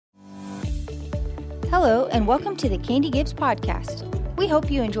Hello, and welcome to the Candy Gibbs podcast. We hope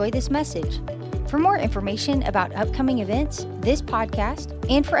you enjoy this message. For more information about upcoming events, this podcast,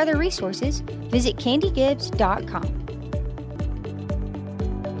 and for other resources, visit candygibbs.com.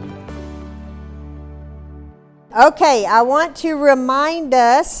 Okay, I want to remind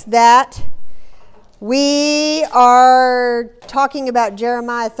us that we are talking about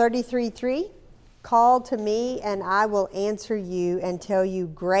Jeremiah 33:3. Call to me and I will answer you and tell you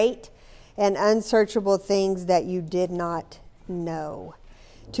great and unsearchable things that you did not know.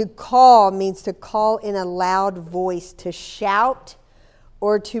 To call means to call in a loud voice, to shout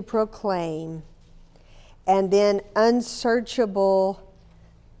or to proclaim. And then unsearchable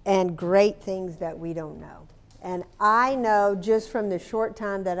and great things that we don't know. And I know just from the short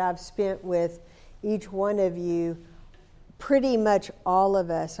time that I've spent with each one of you, pretty much all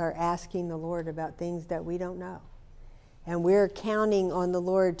of us are asking the Lord about things that we don't know. And we're counting on the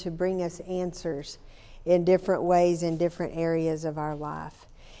Lord to bring us answers in different ways in different areas of our life.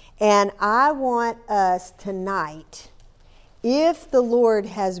 And I want us tonight, if the Lord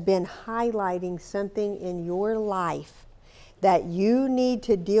has been highlighting something in your life that you need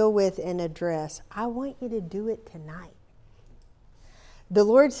to deal with and address, I want you to do it tonight. The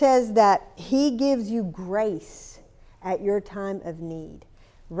Lord says that He gives you grace at your time of need.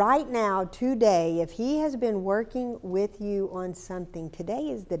 Right now, today, if He has been working with you on something, today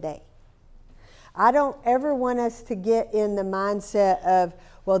is the day. I don't ever want us to get in the mindset of,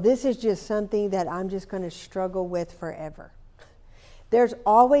 well, this is just something that I'm just going to struggle with forever. There's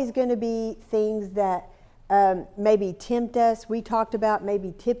always going to be things that maybe tempt us. We talked about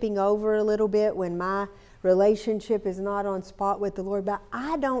maybe tipping over a little bit when my relationship is not on spot with the Lord, but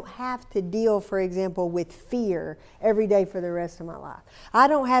I don't have to deal, for example, with fear every day for the rest of my life. I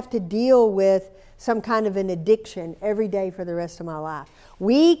don't have to deal with some kind of an addiction every day for the rest of my life.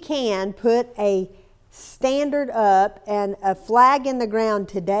 We can put a standard up and a flag in the ground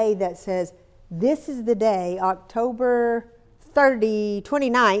today that says, this is the day, October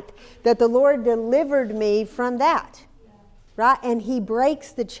 29th, that the Lord delivered me from that, right? And He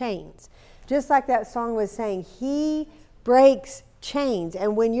breaks the chains. Just like that song was saying, He breaks chains.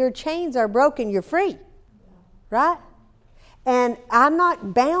 And when your chains are broken, you're free. Right? And I'm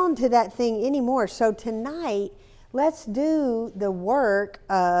not bound to that thing anymore. So tonight, let's do the work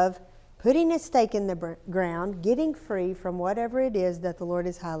of putting a stake in the ground, getting free from whatever it is that the Lord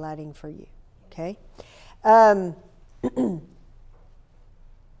is highlighting for you. Okay?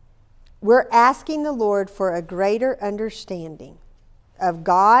 We're asking the Lord for a greater understanding of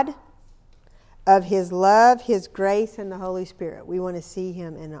God, of His love, His grace, and the Holy Spirit. We want to see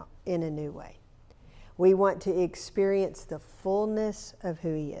Him in a new way. We want to experience the fullness of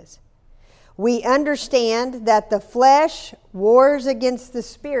who He is. We understand that the flesh wars against the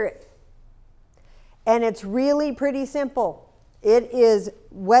Spirit. And it's really pretty simple. It is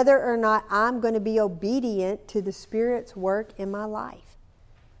whether or not I'm going to be obedient to the Spirit's work in my life.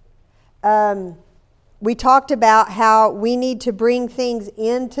 We talked about how we need to bring things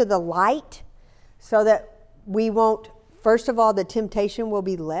into the light so that we won't, first of all, the temptation will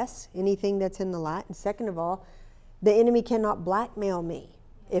be less, anything that's in the light. And second of all, the enemy cannot blackmail me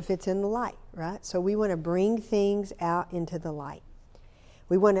if it's in the light, right? So we want to bring things out into the light.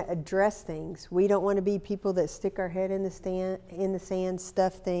 We want to address things. We don't want to be people that stick our head in the sand,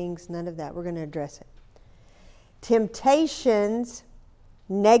 stuff things, none of that. We're going to address it. Temptations,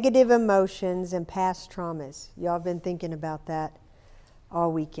 negative emotions, and past traumas. Y'all have been thinking about that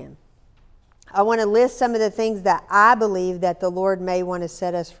all weekend. I want to list some of the things that I believe that the Lord may want to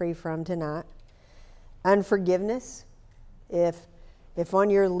set us free from tonight. Unforgiveness. If on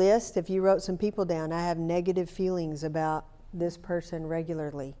your list, if you wrote some people down, I have negative feelings about this person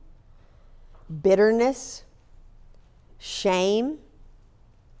regularly. Bitterness, shame,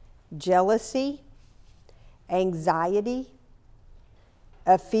 jealousy, anxiety,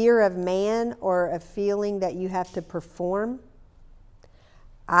 a fear of man or a feeling that you have to perform,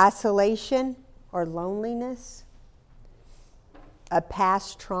 isolation or loneliness, a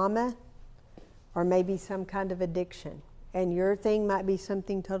past trauma, or maybe some kind of addiction. And your thing might be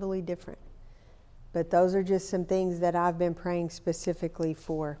something totally different. But those are just some things that I've been praying specifically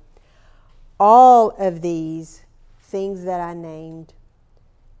for. All of these things that I named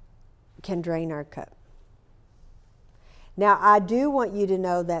can drain our cup. Now, I do want you to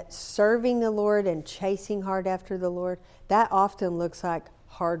know that serving the Lord and chasing hard after the Lord, that often looks like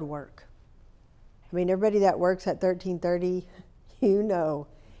hard work. I mean, everybody that works at 1330, you know,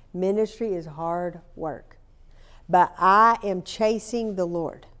 ministry is hard work. But I am chasing the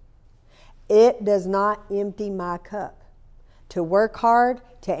Lord. It does not empty my cup. to work hard,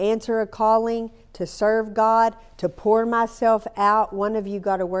 to answer a calling, to serve God, to pour myself out. One of you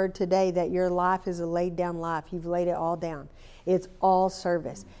got a word today that your life is a laid down life. You've laid it all down. It's all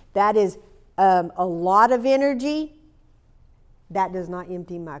service. That is a lot of energy. That does not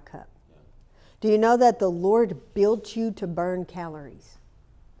empty my cup. Do you know that the Lord built you to burn calories?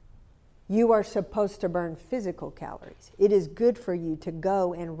 You are supposed to burn physical calories. It is good for you to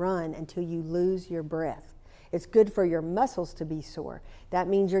go and run until you lose your breath. It's good for your muscles to be sore. That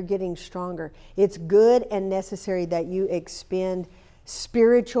means you're getting stronger. It's good and necessary that you expend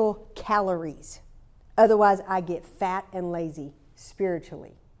spiritual calories. Otherwise, I get fat and lazy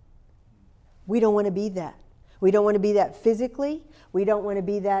spiritually. We don't want to be that. We don't want to be that physically. We don't want to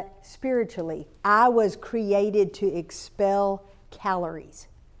be that spiritually. I was created to expel calories.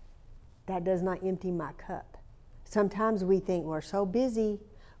 That does not empty my cup. Sometimes we think we're so busy,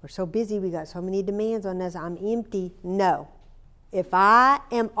 we got so many demands on us, I'm empty. No. If I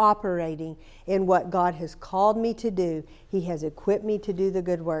am operating in what God has called me to do, He has equipped me to do the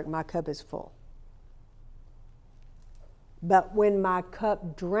good work, my cup is full. But when my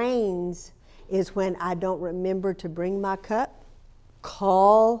cup drains is when I don't remember to bring my cup,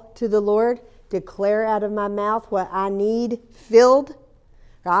 call to the Lord, declare out of my mouth what I need filled.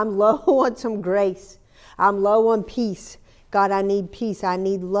 I'm low on some grace. I'm low on peace. God, I need peace. I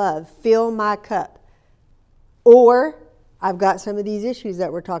need love. Fill my cup. Or I've got some of these issues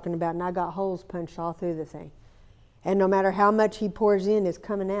that we're talking about, and I got holes punched all through the thing. And no matter how much He pours in, it's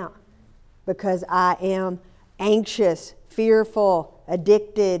coming out. Because I am anxious, fearful,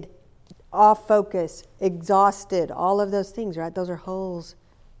 addicted, off focus, exhausted, all of those things, right? Those are holes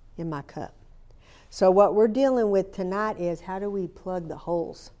in my cup. So what we're dealing with tonight is how do we plug the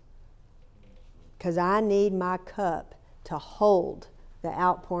holes? Because I need my cup to hold the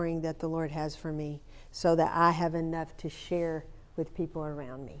outpouring that the Lord has for me so that I have enough to share with people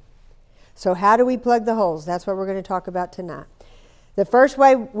around me. So how do we plug the holes? That's what we're going to talk about tonight. The first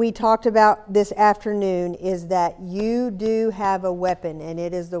way we talked about this afternoon is that you do have a weapon, and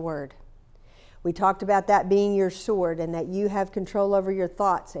it is the Word. We talked about that being your sword and that you have control over your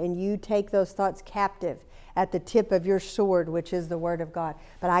thoughts and you take those thoughts captive at the tip of your sword, which is the Word of God.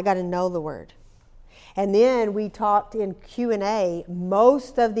 But I got to know the Word. And then we talked in Q&A,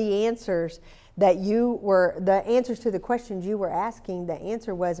 most of the answers the answers to the questions you were asking, the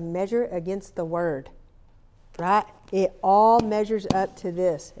answer was measure against the Word. Right? It all measures up to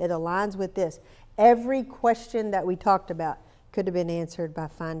this. It aligns with this. Every question that we talked about could have been answered by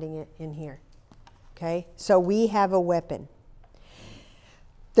finding it in here. Okay? So we have a weapon.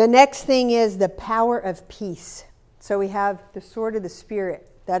 The next thing is the power of peace. So we have the sword of the Spirit.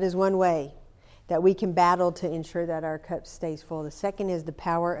 That is one way that we can battle to ensure that our cup stays full. The second is the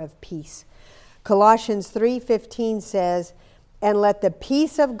power of peace. Colossians 3:15 says, "And let the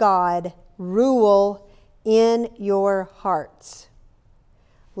peace of God rule in your hearts."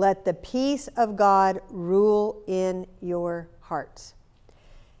 Let the peace of God rule in your hearts.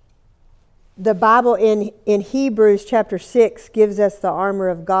 The Bible in Hebrews chapter 6 gives us the armor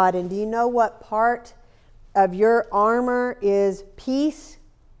of God. And do you know what part of your armor is peace?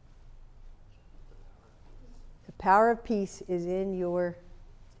 The power of peace is in your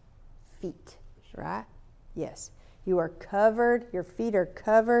feet, right? Yes. You are covered, your feet are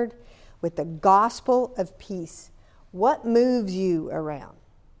covered with the gospel of peace. What moves you around?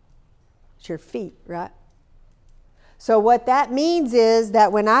 It's your feet, right? So what that means is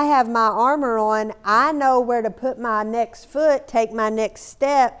that when I have my armor on, I know where to put my next foot, take my next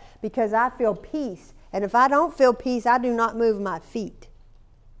step, because I feel peace. And if I don't feel peace, I do not move my feet.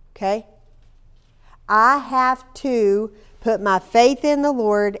 Okay? I have to put my faith in the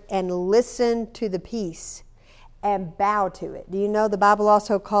Lord and listen to the peace and bow to it. Do you know the Bible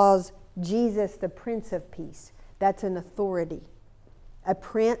also calls Jesus the Prince of Peace? That's an authority. A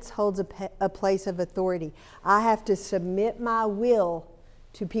prince holds a place of authority. I have to submit my will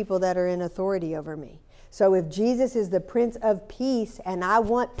to people that are in authority over me. So if Jesus is the Prince of Peace and I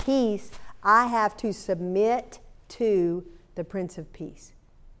want peace, I have to submit to the Prince of Peace.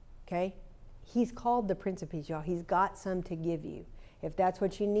 Okay? He's called the Prince of Peace, y'all. He's got some to give you. If that's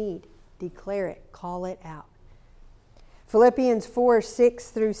what you need, declare it. Call it out. Philippians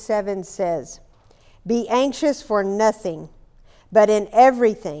 4:6-7 says, "Be anxious for nothing, but in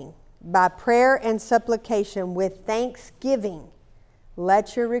everything, by prayer and supplication with thanksgiving,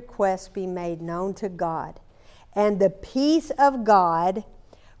 let your requests be made known to God. And the peace of God,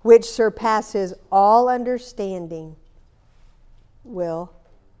 which surpasses all understanding, will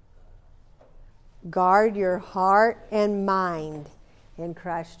guard your heart and mind in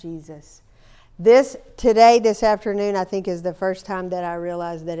Christ Jesus." This afternoon, I think is the first time that I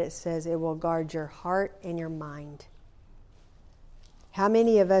realized that it says it will guard your heart and your mind. How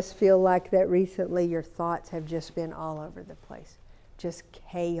many of us feel like that recently your thoughts have just been all over the place? Just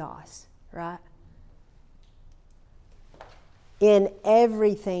chaos, right? In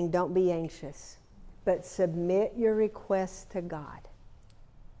everything, don't be anxious, but submit your requests to God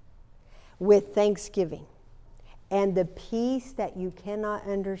with thanksgiving. And the peace that you cannot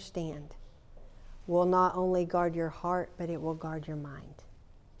understand will not only guard your heart, but it will guard your mind.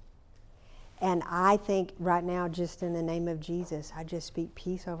 And I think right now, just in the name of Jesus, I just speak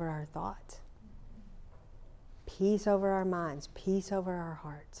peace over our thoughts, peace over our minds, peace over our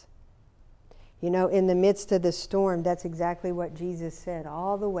hearts. You know, in the midst of the storm, that's exactly what Jesus said.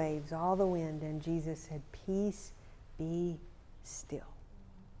 All the waves, all the wind, and Jesus said, peace, be still.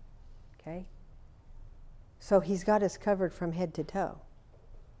 Okay? So he's got us covered from head to toe.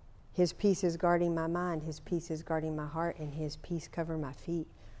 His peace is guarding my mind, his peace is guarding my heart, and his peace cover my feet.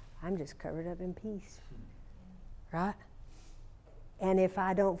 I'm just covered up in peace. Right? And if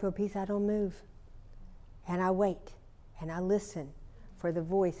I don't feel peace, I don't move. And I wait, and I listen for the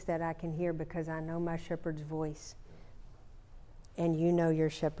voice that I can hear, because I know my shepherd's voice. And you know your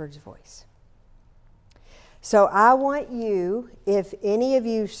shepherd's voice. So I want you, if any of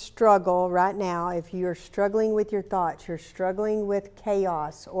you struggle right now, if you're struggling with your thoughts, you're struggling with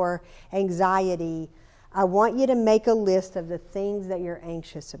chaos or anxiety, I want you to make a list of the things that you're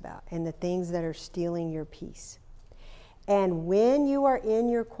anxious about and the things that are stealing your peace. And when you are in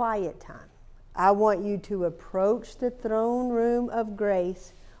your quiet time, I want you to approach the throne room of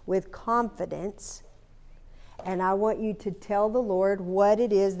grace with confidence, and I want you to tell the Lord what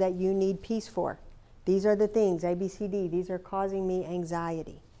it is that you need peace for. These are the things, A, B, C, D. These are causing me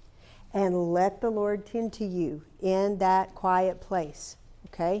anxiety. And let the Lord tend to you in that quiet place,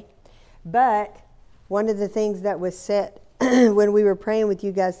 okay? But one of the things that was said when we were praying with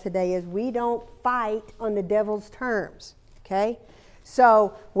you guys today is we don't fight on the devil's terms, okay?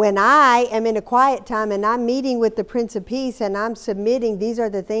 So when I am in a quiet time and I'm meeting with the Prince of Peace and I'm submitting, these are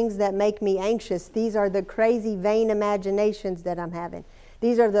the things that make me anxious. These are the crazy, vain imaginations that I'm having.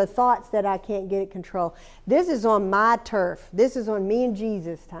 These are the thoughts that I can't get control. This is on my turf. This is on me and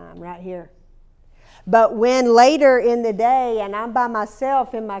Jesus time right here. But when later in the day and I'm by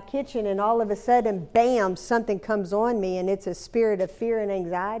myself in my kitchen and all of a sudden, bam, something comes on me and it's a spirit of fear and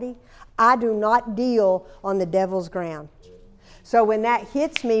anxiety, I do not deal on the devil's ground. So when that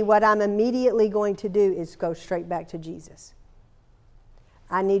hits me, what I'm immediately going to do is go straight back to Jesus.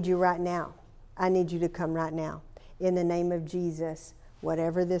 I need you right now. I need you to come right now. In the name of Jesus,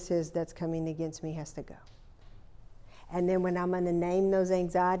 whatever this is that's coming against me has to go. And then when I'm going to name those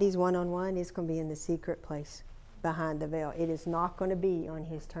anxieties one-on-one, it's going to be in the secret place behind the veil. It is not going to be on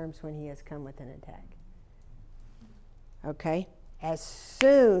his terms when he has come with an attack. Okay? As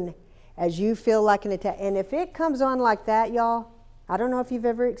soon as you feel like an attack. And if it comes on like that, y'all, I don't know if you've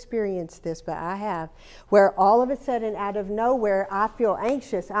ever experienced this, but I have, where all of a sudden, out of nowhere, I feel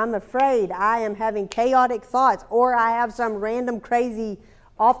anxious, I'm afraid, I am having chaotic thoughts, or I have some random crazy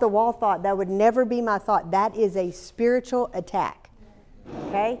off-the-wall thought that would never be my thought. That is a spiritual attack,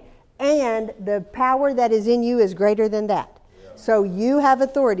 okay? And the power that is in you is greater than that. So you have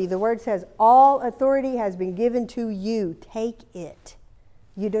authority. The word says, all authority has been given to you. Take it.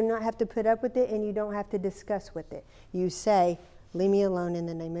 You do not have to put up with it, and you don't have to discuss with it. You say, leave me alone in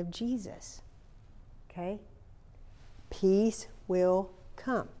the name of Jesus. Okay? Peace will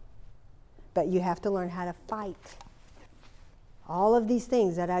come. But you have to learn how to fight. All of these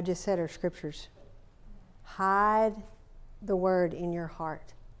things that I just said are scriptures. Hide the word in your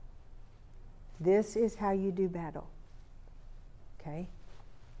heart. This is how you do battle. Okay?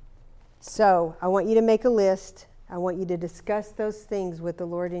 So, I want you to make a list. I want you to discuss those things with the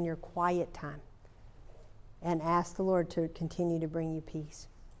Lord in your quiet time. And ask the Lord to continue to bring you peace.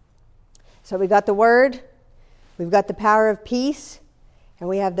 So we got the word, we've got the power of peace, and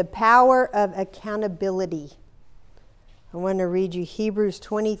we have the power of accountability. I want to read you Hebrews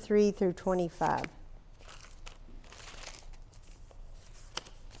 23 through 25.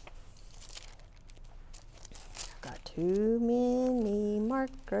 I've got too many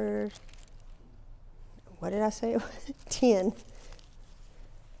markers. What did I say? 10.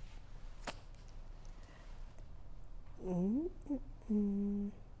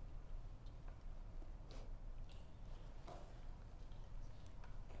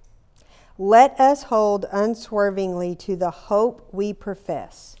 Let us hold unswervingly to the hope we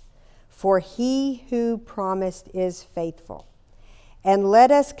profess, for he who promised is faithful. And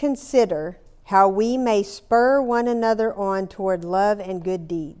let us consider how we may spur one another on toward love and good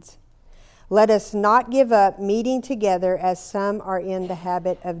deeds. Let us not give up meeting together as some are in the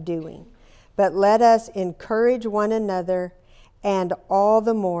habit of doing, but let us encourage one another, and all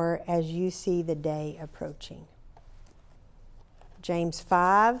the more as you see the day approaching. James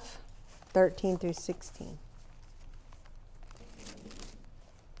 5:13 through 16.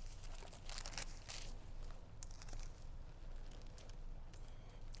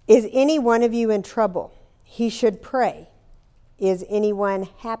 Is any one of you in trouble? He should pray. Is anyone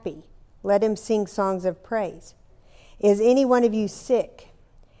happy? Let him sing songs of praise. Is any one of you sick?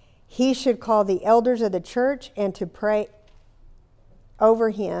 He should call the elders of the church and to pray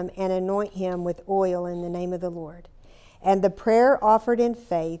over him and anoint him with oil in the name of the Lord. And the prayer offered in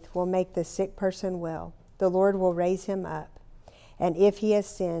faith will make the sick person well. The Lord will raise him up. And if he has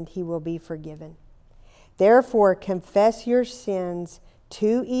sinned, he will be forgiven. Therefore, confess your sins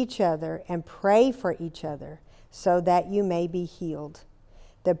to each other and pray for each other so that you may be healed.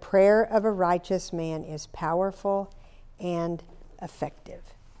 The prayer of a righteous man is powerful and effective.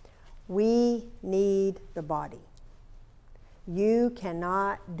 We need the body. You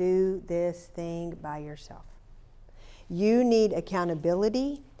cannot do this thing by yourself. You need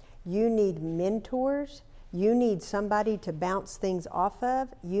accountability. You need mentors. You need somebody to bounce things off of.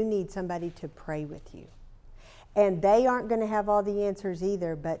 You need somebody to pray with you. And they aren't going to have all the answers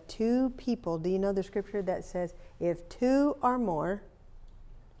either, but two people, do you know the scripture that says, if two or more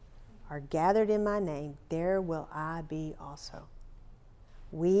are gathered in my name, there will I be also.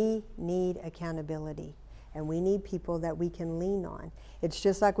 We need accountability, and we need people that we can lean on. It's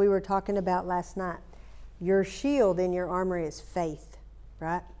just like we were talking about last night. Your shield in your armor is faith,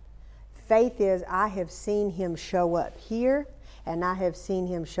 right? Faith is, I have seen him show up here, and I have seen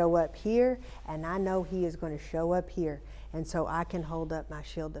him show up here, and I know he is going to show up here, and so I can hold up my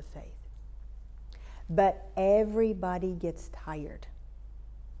shield of faith. But everybody gets tired.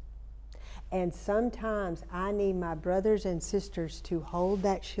 And sometimes I need my brothers and sisters to hold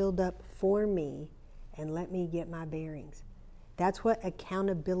that shield up for me and let me get my bearings. That's what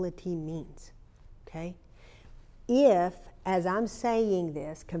accountability means, okay? If, as I'm saying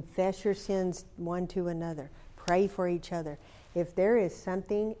this, confess your sins one to another, pray for each other. If there is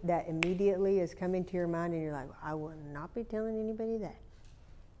something that immediately is coming to your mind and you're like, I will not be telling anybody that,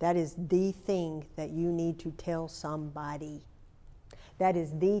 that is the thing that you need to tell somebody. That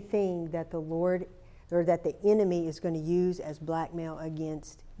is the thing that the Lord, or that the enemy is going to use as blackmail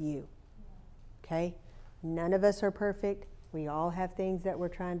against you. Okay? None of us are perfect. We all have things that we're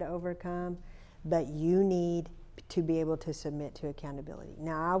trying to overcome, but you need to be able to submit to accountability.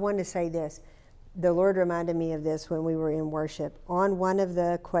 Now, I want to say this. The Lord reminded me of this when we were in worship. On one of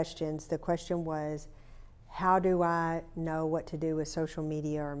the questions, the question was, how do I know what to do with social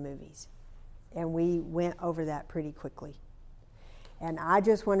media or movies? And we went over that pretty quickly. And I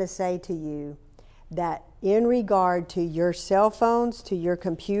just want to say to you that in regard to your cell phones, to your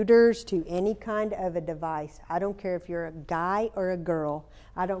computers, to any kind of a device, I don't care if you're a guy or a girl,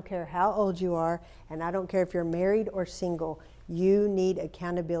 I don't care how old you are, and I don't care if you're married or single, you need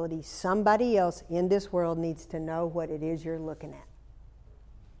accountability. Somebody else in this world needs to know what it is you're looking at.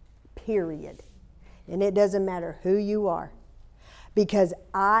 Period. And it doesn't matter who you are. Because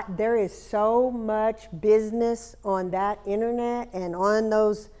there is so much business on that internet and on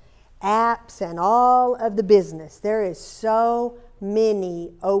those apps and all of the business. There is so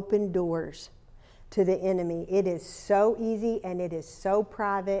many open doors to the enemy. It is so easy and it is so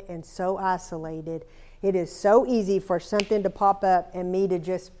private and so isolated. It is so easy for something to pop up and me to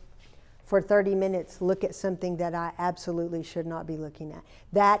just, for 30 minutes, look at something that I absolutely should not be looking at.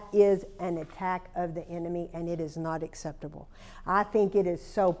 That is an attack of the enemy, and it is not acceptable. I think it is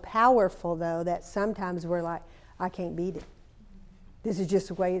so powerful, though, that sometimes we're like, I can't beat it. This is just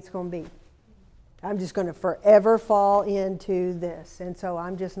the way it's going to be. I'm just going to forever fall into this, and so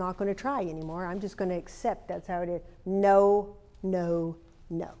I'm just not going to try anymore. I'm just going to accept that's how it is. No, no,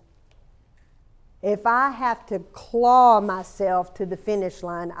 no. If I have to claw myself to the finish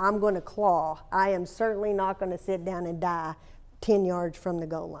line, I'm going to claw. I am certainly not going to sit down and die 10 yards from the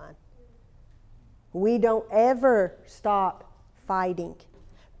goal line. We don't ever stop fighting,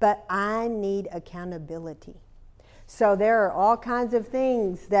 but I need accountability. So there are all kinds of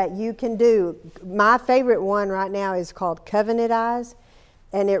things that you can do. My favorite one right now is called Covenant Eyes,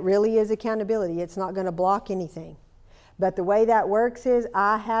 and it really is accountability. It's not going to block anything. But the way that works is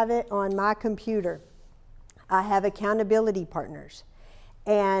I have it on my computer. I have accountability partners.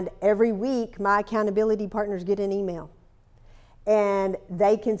 And every week, my accountability partners get an email. And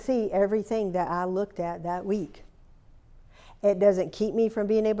they can see everything that I looked at that week. It doesn't keep me from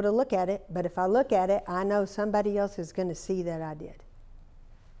being able to look at it, but if I look at it, I know somebody else is going to see that I did.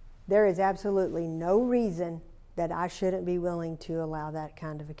 There is absolutely no reason that I shouldn't be willing to allow that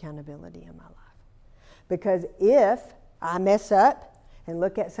kind of accountability in my life. Because if I mess up and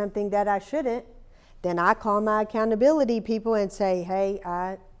look at something that I shouldn't, then I call my accountability people and say, hey,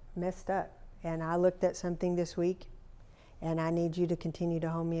 I messed up and I looked at something this week and I need you to continue to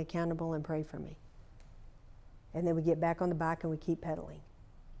hold me accountable and pray for me. And then we get back on the bike and we keep pedaling.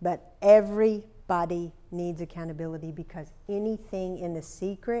 But everybody needs accountability, because anything in the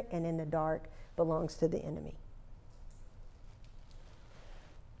secret and in the dark belongs to the enemy.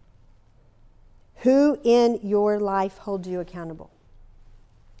 Who in your life holds you accountable?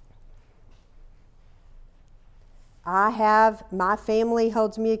 My family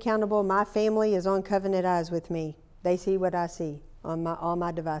holds me accountable. My family is on covenant eyes with me. They see what I see on all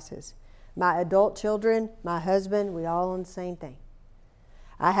my devices. My adult children, my husband, we all on the same thing.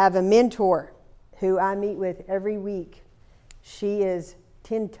 I have a mentor who I meet with every week. She is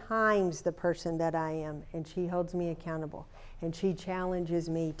 10 times the person that I am, and she holds me accountable, and she challenges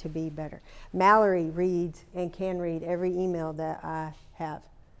me to be better. Mallory reads and can read every email that I have.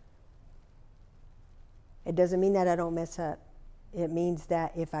 It doesn't mean that I don't mess up. It means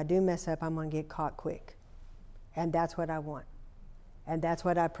that if I do mess up, I'm going to get caught quick. And that's what I want. And that's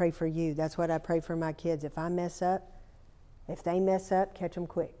what I pray for you. That's what I pray for my kids. If I mess up, if they mess up, catch them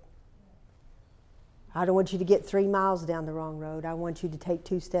quick. I don't want you to get 3 miles down the wrong road. I want you to take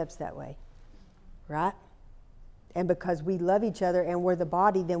 2 steps that way. Right? And because we love each other and we're the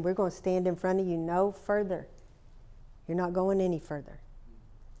body, then we're going to stand in front of you no further. You're not going any further.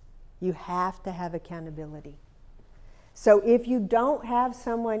 You have to have accountability. So if you don't have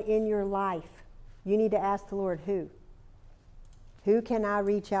someone in your life, you need to ask the Lord, who? Who can I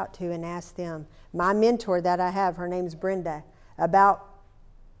reach out to and ask them? My mentor that I have, her name's Brenda. About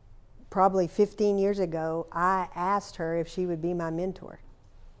probably 15 years ago, I asked her if she would be my mentor.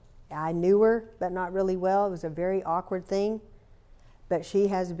 I knew her, but not really well. It was a very awkward thing. But she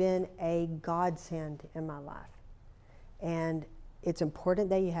has been a godsend in my life. And it's important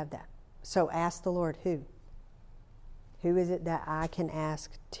that you have that. So ask the Lord, who? Who is it that I can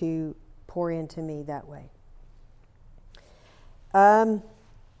ask to pour into me that way?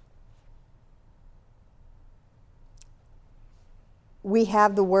 We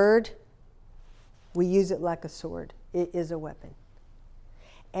have the word. We use it like a sword. It is a weapon.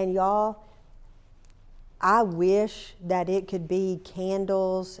 And y'all, I wish that it could be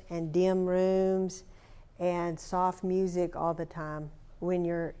candles and dim rooms and soft music all the time when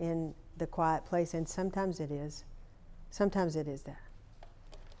you're in the quiet place. And sometimes it is. Sometimes it is that.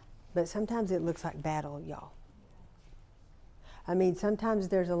 But sometimes it looks like battle, y'all. I mean, sometimes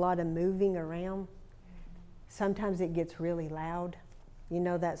there's a lot of moving around. Sometimes it gets really loud. You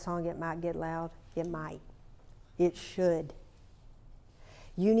know that song, It Might Get Loud? It might. It should.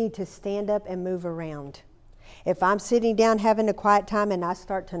 You need to stand up and move around. If I'm sitting down having a quiet time and I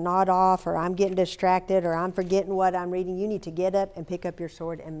start to nod off, or I'm getting distracted, or I'm forgetting what I'm reading, you need to get up and pick up your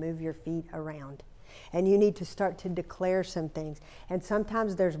sword and move your feet around. And you need to start to declare some things. And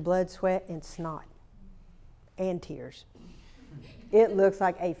sometimes there's blood, sweat, and snot. And tears. It looks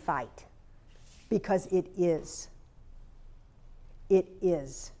like a fight. Because it is. It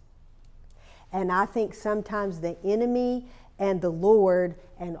is. And I think sometimes the enemy and the Lord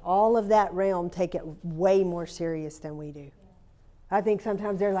and all of that realm take it way more serious than we do. I think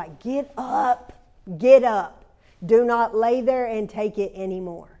sometimes they're like, get up, get up. Do not lay there and take it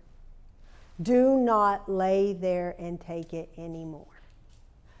anymore. Do not lay there and take it anymore.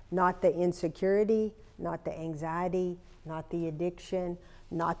 Not the insecurity, not the anxiety, not the addiction,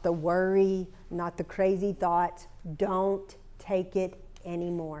 not the worry, not the crazy thoughts. Don't take it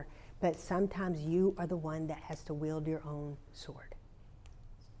anymore. But sometimes you are the one that has to wield your own sword.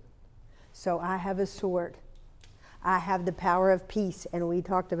 So I have a sword. I have the power of peace, and we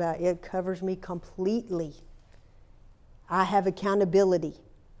talked about it. It covers me completely. I have accountability.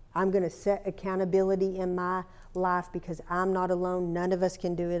 I'm going to set accountability in my life because I'm not alone. None of us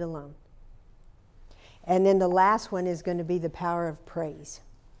can do it alone. And then the last one is going to be the power of praise.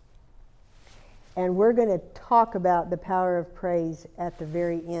 And we're going to talk about the power of praise at the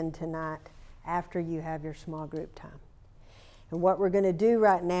very end tonight after you have your small group time. And what we're going to do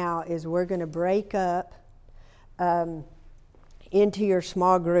right now is we're going to break up into your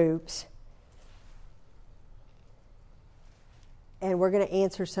small groups. And we're going to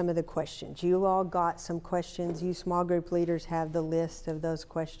answer some of the questions. You all got some questions. You small group leaders have the list of those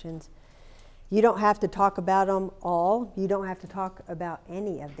questions. You don't have to talk about them all. You don't have to talk about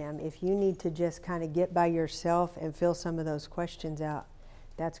any of them. If you need to just kind of get by yourself and fill some of those questions out,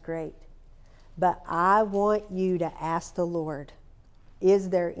 that's great. But I want you to ask the Lord, is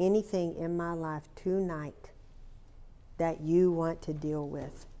there anything in my life tonight that you want to deal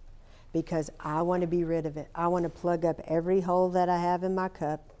with? Because I want to be rid of it. I want to plug up every hole that I have in my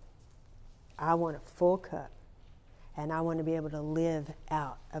cup. I want a full cup. And I want to be able to live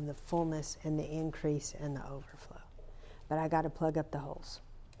out of the fullness and the increase and the overflow. But I got to plug up the holes.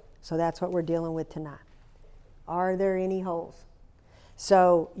 So that's what we're dealing with tonight. Are there any holes?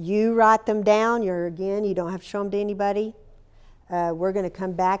 So you write them down. You don't have to show them to anybody. We're going to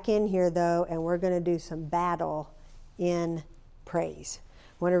come back in here, though, and we're going to do some battle in praise.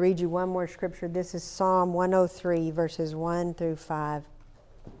 I want to read you one more scripture. This is Psalm 103, verses 1 through 5.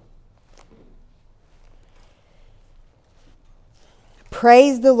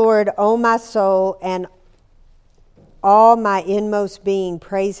 Praise the Lord, O my soul, and all my inmost being.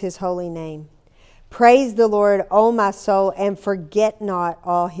 Praise his holy name. Praise the Lord, O my soul, and forget not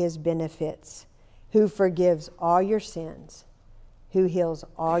all his benefits, who forgives all your sins, who heals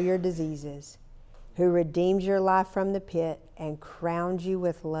all your diseases, who redeems your life from the pit and crowns you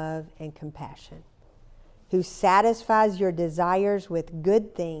with love and compassion, who satisfies your desires with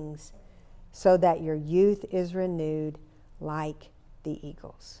good things so that your youth is renewed like the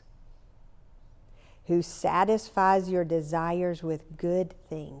eagles. Who satisfies your desires with good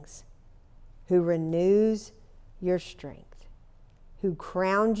things, who renews your strength, who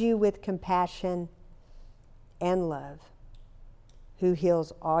crowns you with compassion and love, who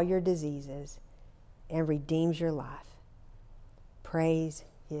heals all your diseases and redeems your life. Praise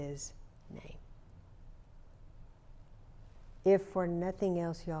his name. If for nothing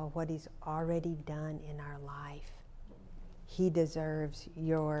else, y'all, what he's already done in our life, he deserves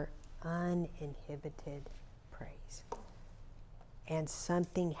your uninhibited praise. And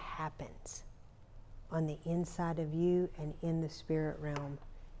something happens on the inside of you and in the spirit realm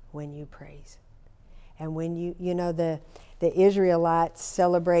when you praise. And when the Israelites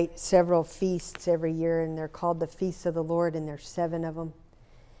celebrate several feasts every year, and they're called the Feasts of the Lord, and there's 7 of them.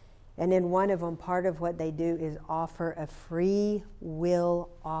 And in one of them, part of what they do is offer a free will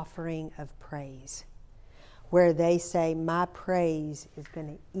offering of praise, where they say, my praise is going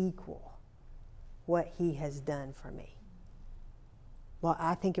to equal what he has done for me. Well,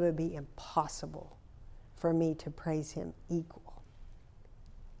 I think it would be impossible for me to praise him equal.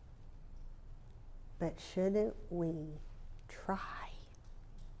 But shouldn't we try?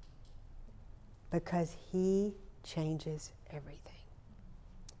 Because he changes everything.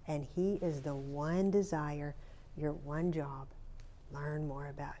 And he is the one desire, your one job. Learn more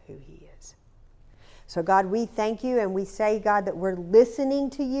about who he is. So God, we thank you, and we say, God, that we're listening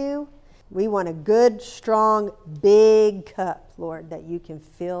to you. We want a good, strong, big cup, Lord, that you can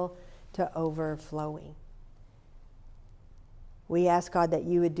fill to overflowing. We ask, God, that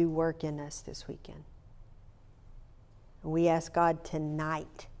you would do work in us this weekend. We ask, God,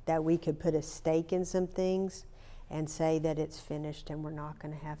 tonight that we could put a stake in some things and say that it's finished, and we're not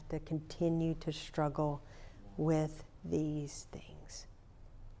going to have to continue to struggle with these things.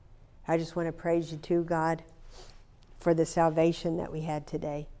 I just want to praise you too, God, for the salvation that we had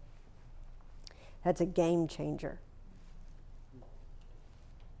today. That's a game changer.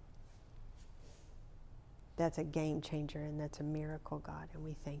 That's a game changer, and that's a miracle, God, and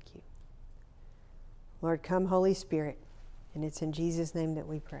we thank you. Lord, come, Holy Spirit, and it's in Jesus' name that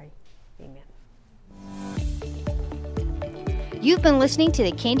we pray. Amen. You've been listening to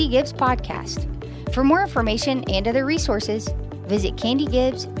the Candy Gibbs Podcast. For more information and other resources, visit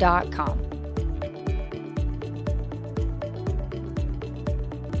candygibbs.com.